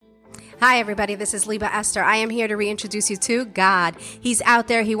Hi, everybody. This is Liba Esther. I am here to reintroduce you to God. He's out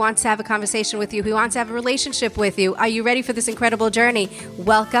there. He wants to have a conversation with you. He wants to have a relationship with you. Are you ready for this incredible journey?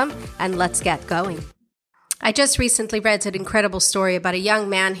 Welcome, and let's get going. I just recently read an incredible story about a young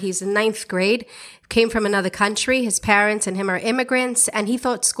man. He's in 9th grade, came from another country. His parents and him are immigrants, and he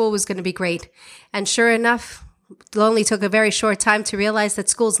thought school was going to be great. And sure enough, it only took a very short time to realize that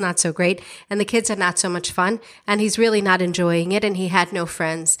school's not so great and the kids are not so much fun and he's really not enjoying it and he had no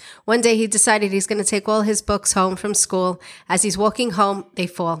friends. One day he decided he's going to take all his books home from school. As he's walking home, they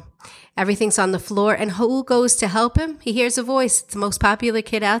fall. Everything's on the floor, and who goes to help him? He hears a voice. It's the most popular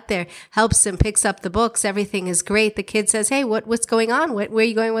kid out there. Helps him, picks up the books. Everything is great. The kid says, hey, what's going on? Where are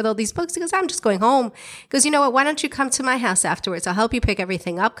you going with all these books? He goes, I'm just going home. He goes, you know what? Why don't you come to my house afterwards? I'll help you pick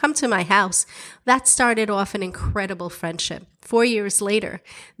everything up. Come to my house. That started off an incredible friendship. 4 years later,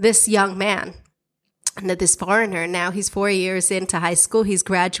 this young man, and this foreigner, now he's 4 years into high school, he's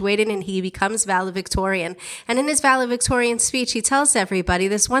graduated and he becomes valedictorian. And in his valedictorian speech, he tells everybody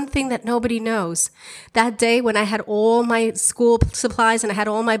there's one thing that nobody knows. That day when I had all my school supplies and I had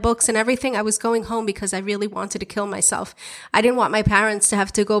all my books and everything, I was going home because I really wanted to kill myself. I didn't want my parents to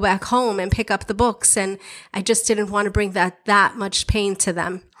have to go back home and pick up the books, and I just didn't want to bring that much pain to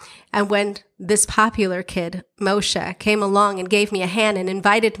them. And when this popular kid, Moshe, came along and gave me a hand and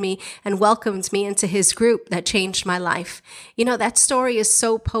invited me and welcomed me into his group, that changed my life. You know, that story is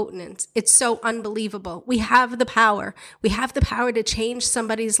so potent. It's so unbelievable. We have the power. We have the power to change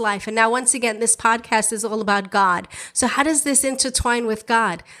somebody's life. And now, once again, this podcast is all about God. So how does this intertwine with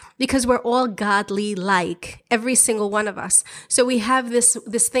God? Because we're all godly-like, every single one of us. So we have this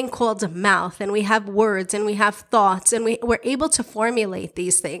thing called a mouth, and we have words, and we have thoughts, and we're able to formulate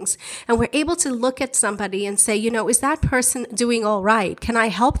these things. And we're able to look at somebody and say, you know, is that person doing all right? Can I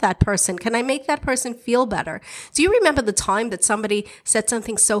help that person? Can I make that person feel better? Do you remember the time that somebody said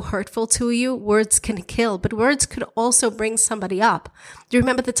something so hurtful to you? Words can kill, but words could also bring somebody up. Do you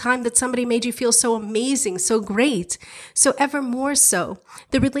remember the time that somebody made you feel so amazing, so great? So ever more so,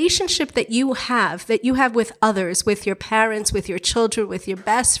 the relationship that you have with others, with your parents, with your children, with your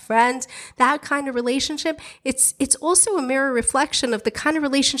best friends, that kind of relationship, it's also a mirror reflection of the kind of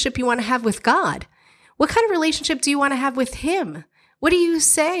relationship you want to have with God. What kind of relationship do you want to have with Him? What are you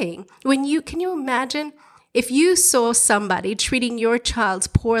saying? Can you imagine if you saw somebody treating your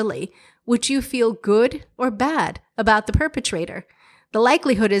child poorly, would you feel good or bad about the perpetrator? The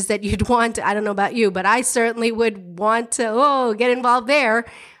likelihood is that you'd want to, I don't know about you, but I certainly would want to, get involved there.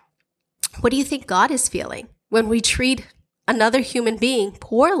 What do you think God is feeling when we treat another human being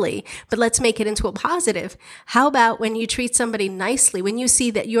poorly? But let's make it into a positive. How about when you treat somebody nicely, when you see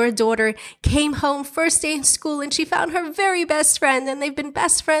that your daughter came home first day in school and she found her very best friend and they've been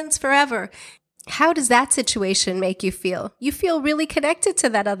best friends forever? How does that situation make you feel? You feel really connected to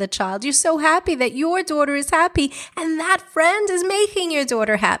that other child. You're so happy that your daughter is happy and that friend is making your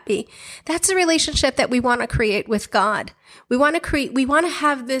daughter happy. That's a relationship that we want to create with God. We want to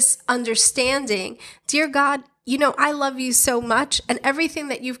have this understanding. Dear God, you know, I love you so much, and everything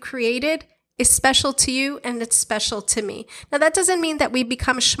that you've created is special to you and it's special to me. Now, that doesn't mean that we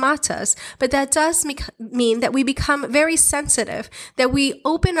become shmatas, but that does mean that we become very sensitive, that we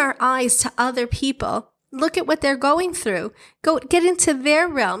open our eyes to other people. Look at what they're going through. Go get into their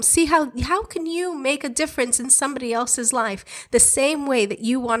realm. See how can you make a difference in somebody else's life? The same way that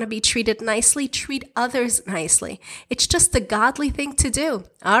you want to be treated nicely, treat others nicely. It's just the godly thing to do.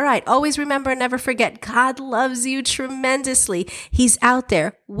 All right. Always remember and never forget, God loves you tremendously. He's out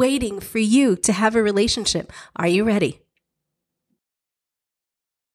there waiting for you to have a relationship. Are you ready?